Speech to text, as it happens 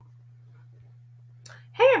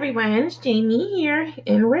Everyone, it's Jamie here,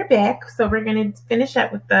 and we're back. So we're going to finish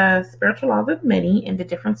up with the spiritual laws of money and the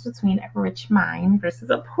difference between a rich mind versus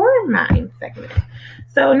a poor mind segment.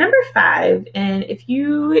 So number 5, and if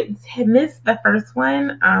you missed the first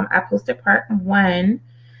one, I posted part 1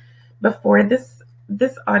 before this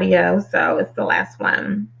audio, so it's the last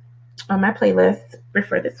one on my playlist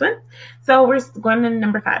before this one. So we're going to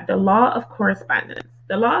number 5, the law of correspondence.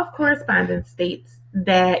 The law of correspondence states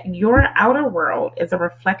that your outer world is a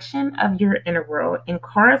reflection of your inner world and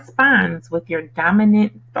corresponds with your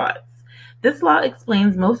dominant thoughts. This law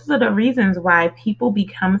explains most of the reasons why people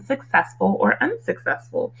become successful or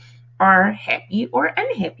unsuccessful, are happy or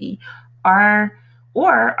unhappy, are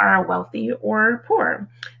wealthy or poor.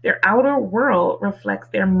 Their outer world reflects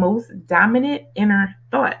their most dominant inner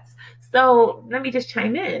thoughts. So let me just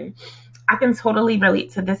chime in. I can totally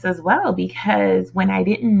relate to this as well, because when I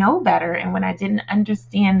didn't know better and when I didn't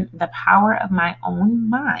understand the power of my own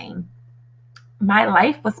mind, my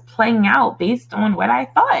life was playing out based on what I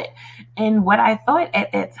thought. And what I thought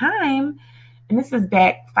at that time, and this is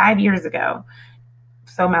back 5 years ago,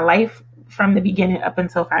 so my life from the beginning up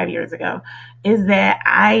until 5 years ago, is that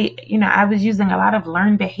I was using a lot of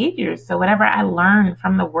learned behaviors. So whatever I learned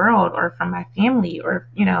from the world or from my family or,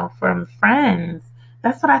 from friends,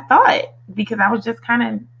 that's what I thought, because I was just kind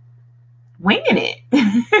of winging it,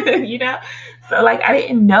 So like, I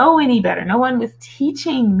didn't know any better. No one was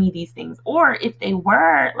teaching me these things. Or if they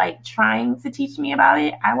were like trying to teach me about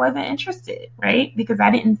it, I wasn't interested, right? Because I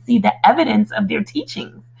didn't see the evidence of their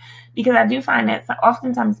teachings. Because I do find that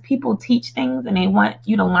oftentimes people teach things and they want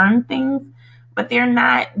you to learn things, but they're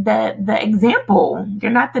not the example. They're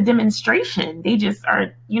not the demonstration. They just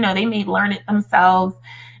are, they may learn it themselves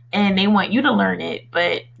and they want you to learn it,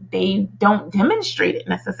 but they don't demonstrate it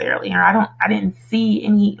necessarily. Or I didn't see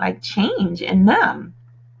any like change in them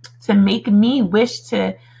to make me wish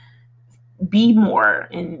to be more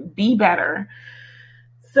and be better.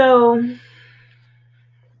 So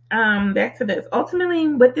back to this. Ultimately,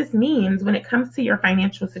 what this means when it comes to your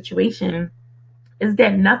financial situation is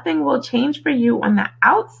that nothing will change for you on the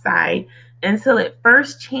outside until it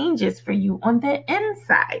first changes for you on the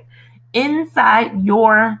inside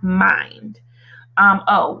your mind.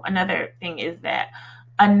 Another thing is that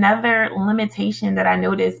another limitation that I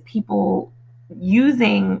notice people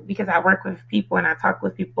using, because I work with people and I talk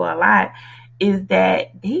with people a lot, is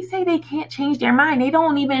that they say they can't change their mind. They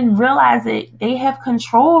don't even realize it. They have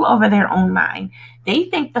control over their own mind. They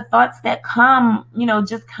think the thoughts that come,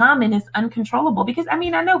 just come and it's uncontrollable. Because I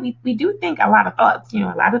know we do think a lot of thoughts,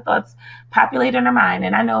 a lot of thoughts populate in our mind.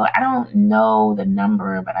 And I don't know the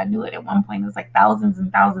number, but I knew it at one point. It was like thousands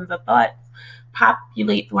and thousands of thoughts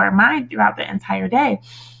populate through our mind throughout the entire day.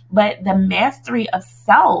 But the mastery of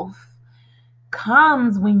self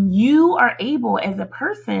comes when you are able as a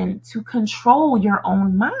person to control your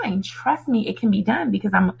own mind. Trust me, it can be done,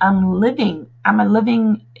 because I'm a living,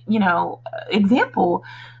 example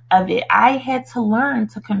of it. I had to learn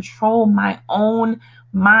to control my own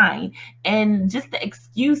mind. And just the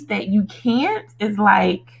excuse that you can't is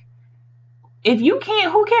like, if you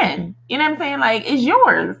can't, who can? You know what I'm saying? Like, it's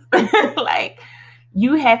yours. Like,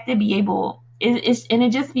 you have to be able, and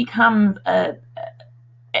it just becomes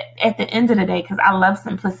at the end of the day, because I love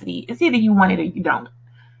simplicity, it's either you want it or you don't.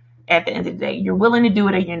 At the end of the day, you're willing to do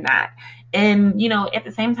it or you're not. And, at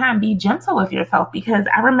the same time, be gentle with yourself, because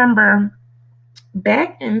I remember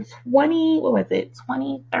back in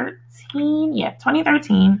 2013? Yeah,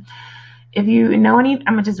 2013. If you know I'm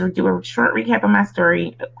going to just do a short recap of my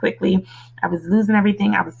story quickly. I was losing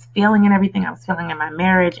everything. I was failing in everything. I was failing in my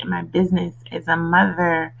marriage, in my business, as a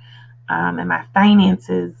mother, and my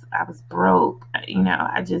finances. I was broke.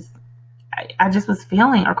 I just was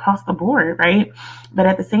failing across the board, right? But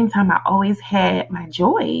at the same time, I always had my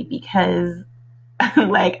joy, because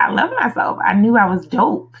like, I love myself. I knew I was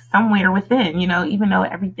dope somewhere within, even though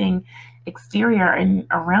everything exterior and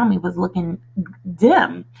around me was looking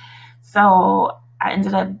dim. So I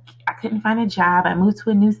couldn't find a job. I moved to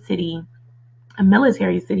a new city, a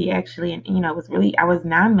military city, actually. And, I was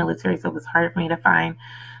non-military, so it was hard for me to find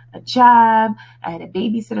a job. I had a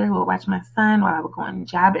babysitter who would watch my son while I would go on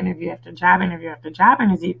job interview after job interview after job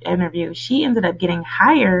interview. She ended up getting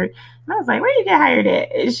hired. And I was like, where you get hired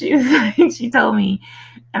at? And she was like, she told me.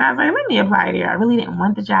 And I was like, let me apply there. I really didn't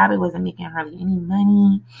want the job. It wasn't making hardly any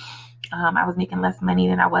money. I was making less money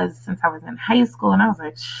than I was since I was in high school. And I was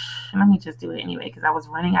like, let me just do it anyway, because I was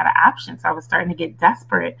running out of options. So I was starting to get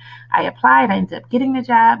desperate. I applied. I ended up getting the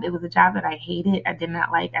job. It was a job that I hated. I did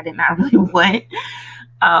not like. I did not really want.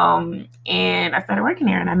 And I started working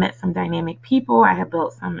there, and I met some dynamic people. I had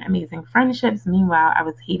built some amazing friendships. Meanwhile, I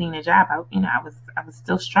was hating the job. I was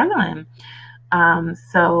still struggling.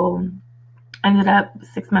 So I ended up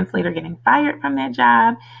 6 months later getting fired from that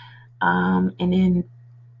job. And then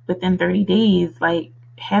within 30 days, like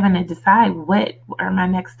having to decide what are my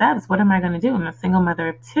next steps. What am I going to do? I'm a single mother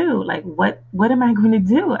of two. Like, what am I going to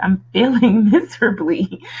do? I'm failing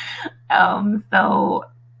miserably. So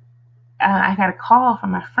I got a call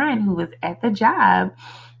from my friend who was at the job.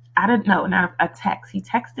 I didn't know, not a text. He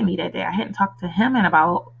texted me that day. I hadn't talked to him in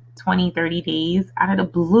about 20, 30 days. Out of the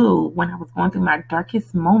blue, when I was going through my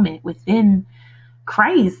darkest moment within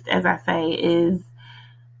Christ, as I say, is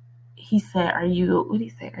he said, what did he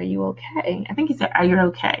say? Are you okay? I think he said, are you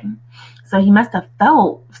okay? So he must have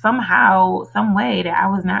felt somehow, some way that I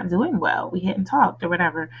was not doing well. We hadn't talked or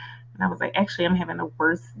whatever. And I was like, actually, I'm having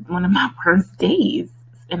one of my worst days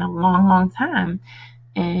in a long, long time.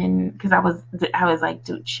 And because I was like,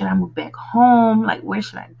 dude, should I move back home? Like, where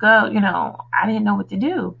should I go? I didn't know what to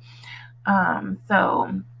do.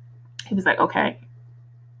 So he was like, okay.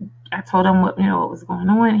 I told him what was going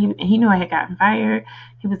on. He knew I had gotten fired.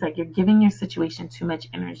 He was like, you're giving your situation too much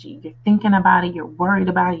energy. You're thinking about it. You're worried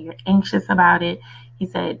about it. You're anxious about it. He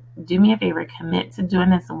said, do me a favor, commit to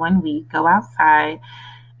doing this in 1 week. Go outside.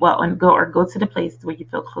 And go to the place where you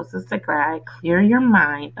feel closest to God. Clear your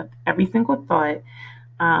mind of every single thought.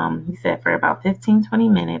 He said for about 15, 20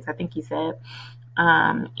 minutes, I think he said,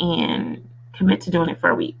 and commit to doing it for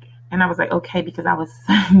a week. And I was like, okay, because I was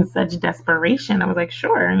in such desperation. I was like,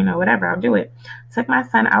 sure, whatever, I'll do it. Took my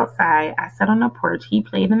son outside. I sat on the porch. He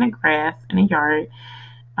played in the grass in the yard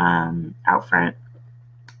out front.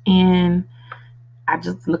 And I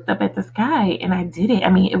just looked up at the sky and I did it. I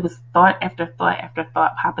mean, it was thought after thought after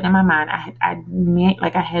thought popping in my mind. I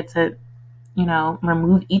had to,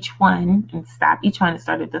 remove each one and stop each one. It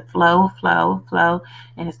started to flow.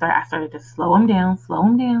 And I started to slow them down.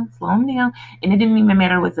 And it didn't even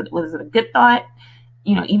matter, was it a good thought?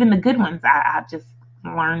 Even the good ones, I just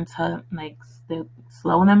learned to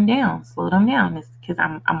slow them down. It's because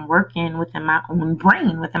I'm working within my own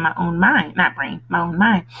brain, within my own mind, not brain, my own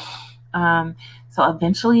mind. So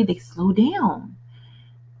eventually they slow down.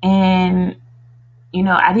 And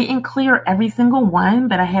I didn't clear every single one,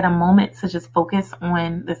 but I had a moment to just focus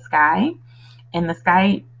on the sky. And the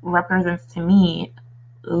sky represents to me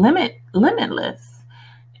limitless.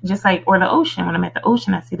 Just like, or the ocean. When I'm at the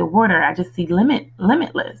ocean, I see the water. I just see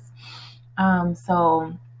limitless.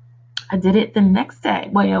 So I did it the next day.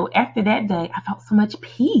 Well, after that day, I felt so much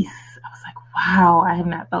peace. I was like, wow, I have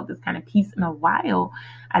not felt this kind of peace in a while.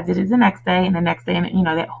 I did it the next day and the next day, and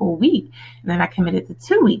that whole week. And then I committed to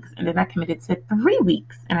 2 weeks, and then I committed to 3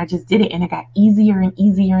 weeks, and I just did it. And it got easier and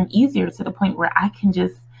easier and easier to the point where I can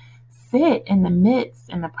just sit in the midst,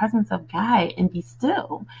 in the presence of God and be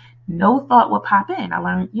still. No thought would pop in. I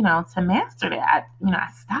learned, to master that. I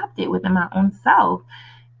stopped it within my own self.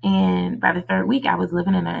 And by the 3rd week, I was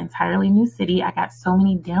living in an entirely new city. I got so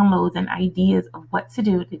many downloads and ideas of what to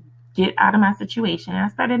do to get out of my situation. And I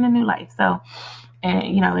started a new life. So, and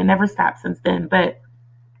it never stopped since then. But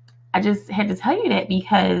I just had to tell you that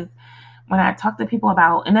because when I talk to people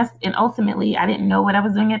about, and ultimately, I didn't know what I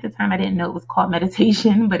was doing at the time. I didn't know it was called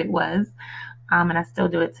meditation, but it was. And I still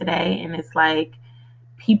do it today. And it's like,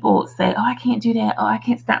 people say, oh, I can't do that. Oh, I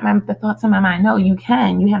can't stop the thoughts in my mind. No, you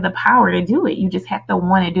can. You have the power to do it. You just have to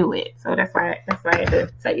want to do it. So that's why I had to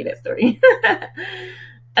tell you that story.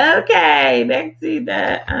 Okay, back to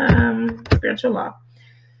the spiritual law.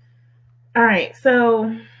 All right,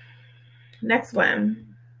 so next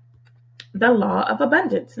one, the law of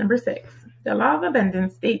abundance, number 6. The law of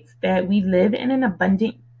abundance states that we live in an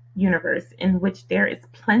abundant universe in which there is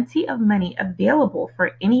plenty of money available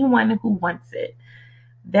for anyone who wants it.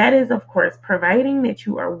 That is, of course, providing that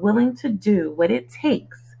you are willing to do what it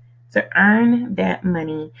takes to earn that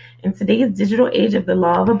money. In today's digital age, the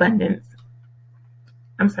law of abundance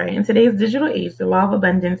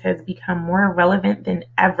has become more relevant than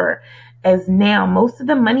ever, as now most of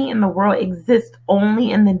the money in the world exists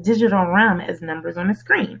only in the digital realm as numbers on a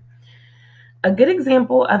screen. A good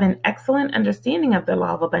example of an excellent understanding of the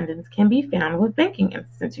law of abundance can be found with banking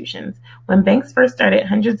institutions. When banks first started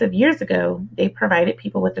hundreds of years ago, they provided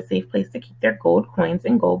people with a safe place to keep their gold coins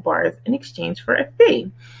and gold bars in exchange for a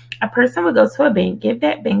fee. A person would go to a bank, give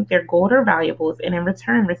that bank their gold or valuables, and in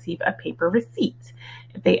return receive a paper receipt.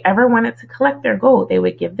 If they ever wanted to collect their gold, they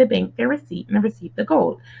would give the bank their receipt and receive the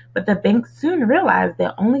gold. But the bank soon realized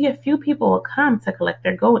that only a few people would come to collect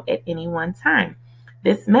their gold at any one time.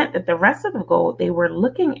 This meant that the rest of the gold they were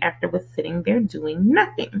looking after was sitting there doing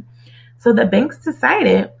nothing. So the banks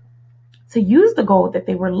decided to use the gold that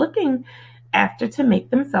they were looking after to make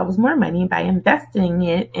themselves more money by investing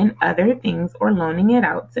it in other things or loaning it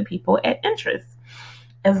out to people at interest.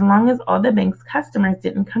 As long as all the bank's customers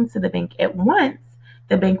didn't come to the bank at once,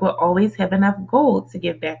 the bank will always have enough gold to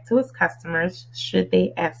give back to its customers should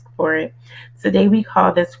they ask for it. Today we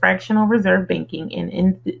call this fractional reserve banking, and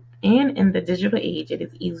in the digital age, it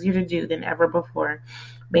is easier to do than ever before.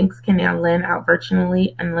 Banks can now lend out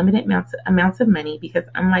virtually unlimited amounts of money because,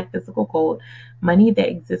 unlike physical gold, money that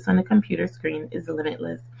exists on a computer screen is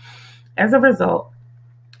limitless. As a result,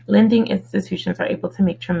 lending institutions are able to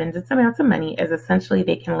make tremendous amounts of money, as essentially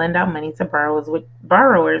they can lend out money to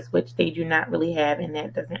borrowers which they do not really have, and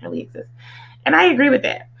that doesn't really exist. And I agree with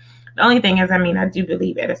that. The only thing is, I do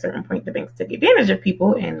believe at a certain point the banks took advantage of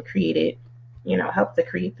people and helped to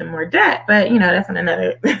create them more debt. But that's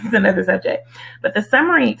another subject. But to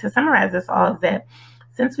summarize this all, is that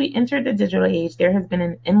since we entered the digital age, there has been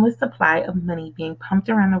an endless supply of money being pumped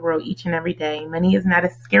around the world each and every day. Money is not a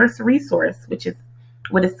scarce resource,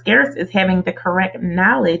 what is scarce is having the correct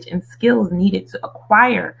knowledge and skills needed to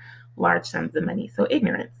acquire large sums of money. So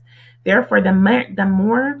ignorance. Therefore, the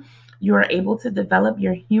more you are able to develop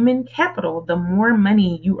your human capital, the more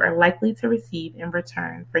money you are likely to receive in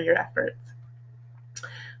return for your efforts.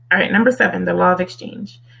 All right, number 7, the law of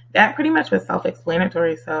exchange. That pretty much was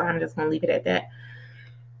self-explanatory, so I'm just going to leave it at that.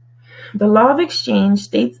 The law of exchange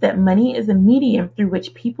states that money is a medium through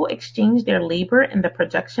which people exchange their labor in the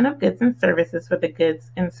production of goods and services for the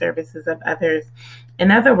goods and services of others.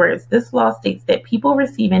 In other words, this law states that people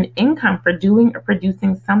receive an income for doing or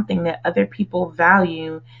producing something that other people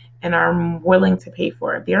value and are willing to pay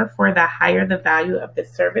for. Therefore, the higher the value of the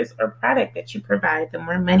service or product that you provide, the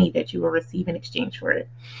more money that you will receive in exchange for it.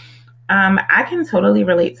 I can totally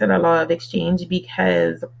relate to the law of exchange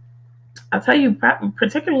because I'll tell you,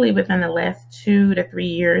 particularly within the last 2 to 3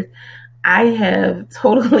 years, I have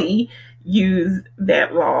totally used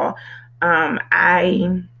that law.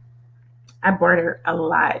 I barter a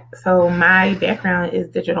lot. So my background is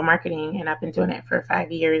digital marketing, and I've been doing it for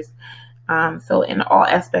 5 years. So in all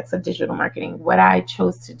aspects of digital marketing, what I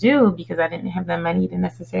chose to do, because I didn't have the money to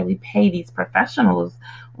necessarily pay these professionals,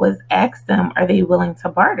 was ask them, are they willing to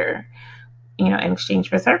barter, in exchange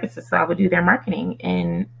for services? So I would do their marketing,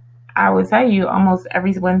 and I would tell you almost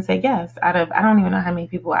everyone said yes. I don't even know how many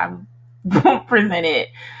people I've presented,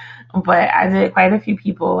 but I did quite a few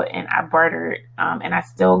people, and I bartered, and I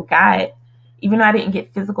still got, even though I didn't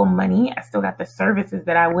get physical money, I still got the services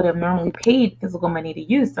that I would have normally paid physical money to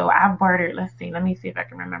use. So I bartered, let me see if I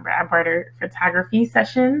can remember. I bartered photography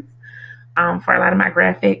sessions for a lot of my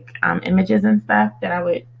graphic images and stuff that I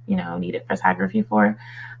would, needed photography for.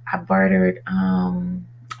 I bartered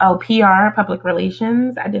PR, public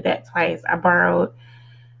relations. I did that twice. I bartered.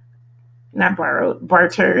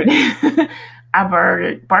 I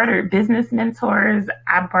bartered business mentors.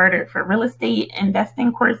 I bartered for real estate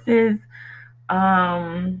investing courses.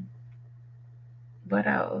 What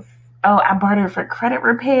else? Oh, I bartered for credit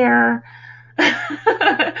repair.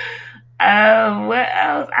 What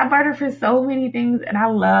else? I bartered for so many things, and I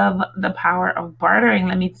love the power of bartering.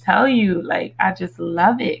 Let me tell you, I just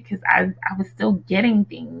love it because I was still getting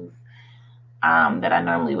things that I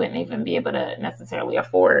normally wouldn't even be able to necessarily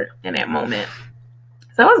afford in that moment.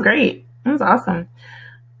 So it was great. It was awesome.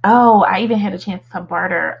 Oh, I even had a chance to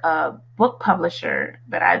barter a book publisher,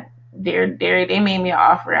 but they made me an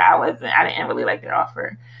offer. I didn't really like their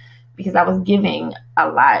offer because I was giving a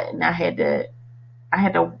lot, and I had to,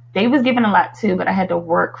 they was giving a lot too, but I had to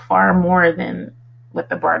work far more than what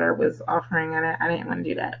the barter was offering, and I didn't want to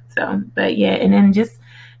do that. So, but yeah, and then just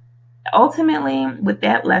ultimately with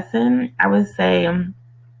that lesson, I would say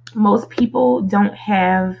most people don't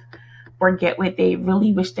have or get what they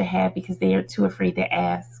really wish to have because they are too afraid to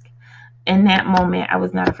ask. In that moment, I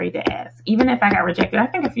was not afraid to ask. Even if I got rejected, I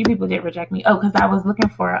think a few people did reject me. Oh, because I was looking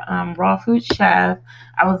for a raw food chef.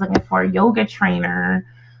 I was looking for a yoga trainer.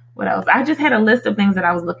 What else? I just had a list of things that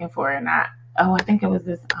I was looking for. And I think it was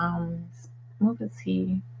this, what was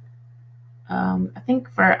he? I think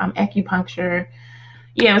for acupuncture.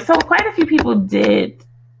 Yeah, so quite a few people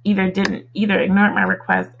either ignored my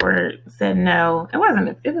request or said no. It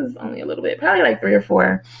was only a little bit, probably like 3 or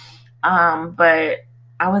 4. But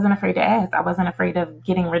I wasn't afraid to ask. I wasn't afraid of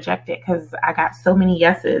getting rejected because I got so many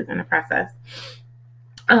yeses in the process.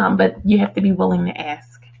 But you have to be willing to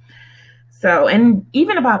ask. So, and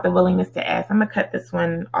even about the willingness to ask, I'm going to cut this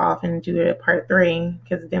one off and do it at part 3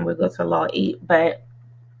 because then we'll go to law 8. But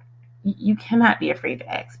you cannot be afraid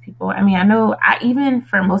to ask people. I mean, I know even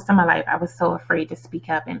for most of my life, I was so afraid to speak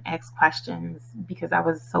up and ask questions because I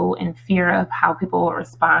was so in fear of how people would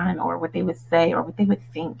respond or what they would say or what they would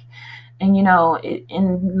think. And,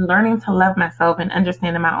 in learning to love myself and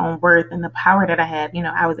understanding my own worth and the power that I have,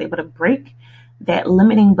 I was able to break that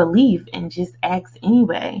limiting belief and just ask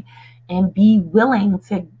anyway and be willing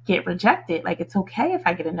to get rejected. Like, it's okay if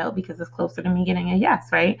I get a no because it's closer to me getting a yes,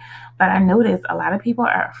 right? But I notice a lot of people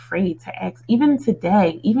are afraid to ask. Even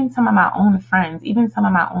today, even some of my own friends, even some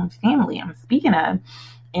of my own family I'm speaking of,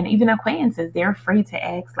 and even acquaintances, they're afraid to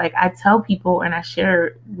ask. Like, I tell people and I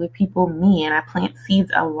share with people me, and I plant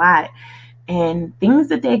seeds a lot, and things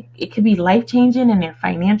that it could be life changing in their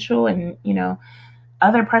financial and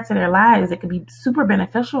other parts of their lives. It could be super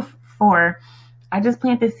beneficial for. I just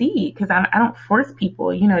plant the seed because I don't force people.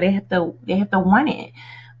 They have to want it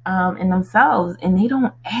in themselves, and they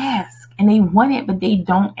don't ask, and they want it, but they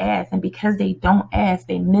don't ask, and because they don't ask,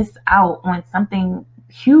 they miss out on something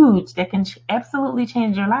huge that can absolutely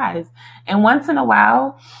change their lives. And once in a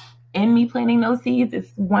while, in me planting those seeds,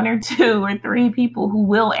 it's one or two or three people who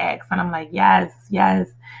will ask, and I'm like, yes, yes.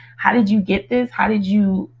 How did you get this? How did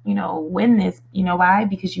you, win this? Why?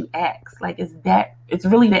 Because you asked. Like, it's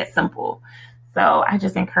really that simple. So I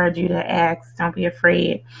just encourage you to ask. Don't be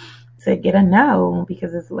afraid to get a no,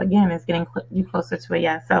 because it's getting you closer to a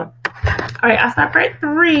yes. So, all right, I'll stop right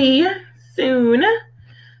 3 soon.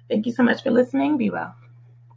 Thank you so much for listening. Be well.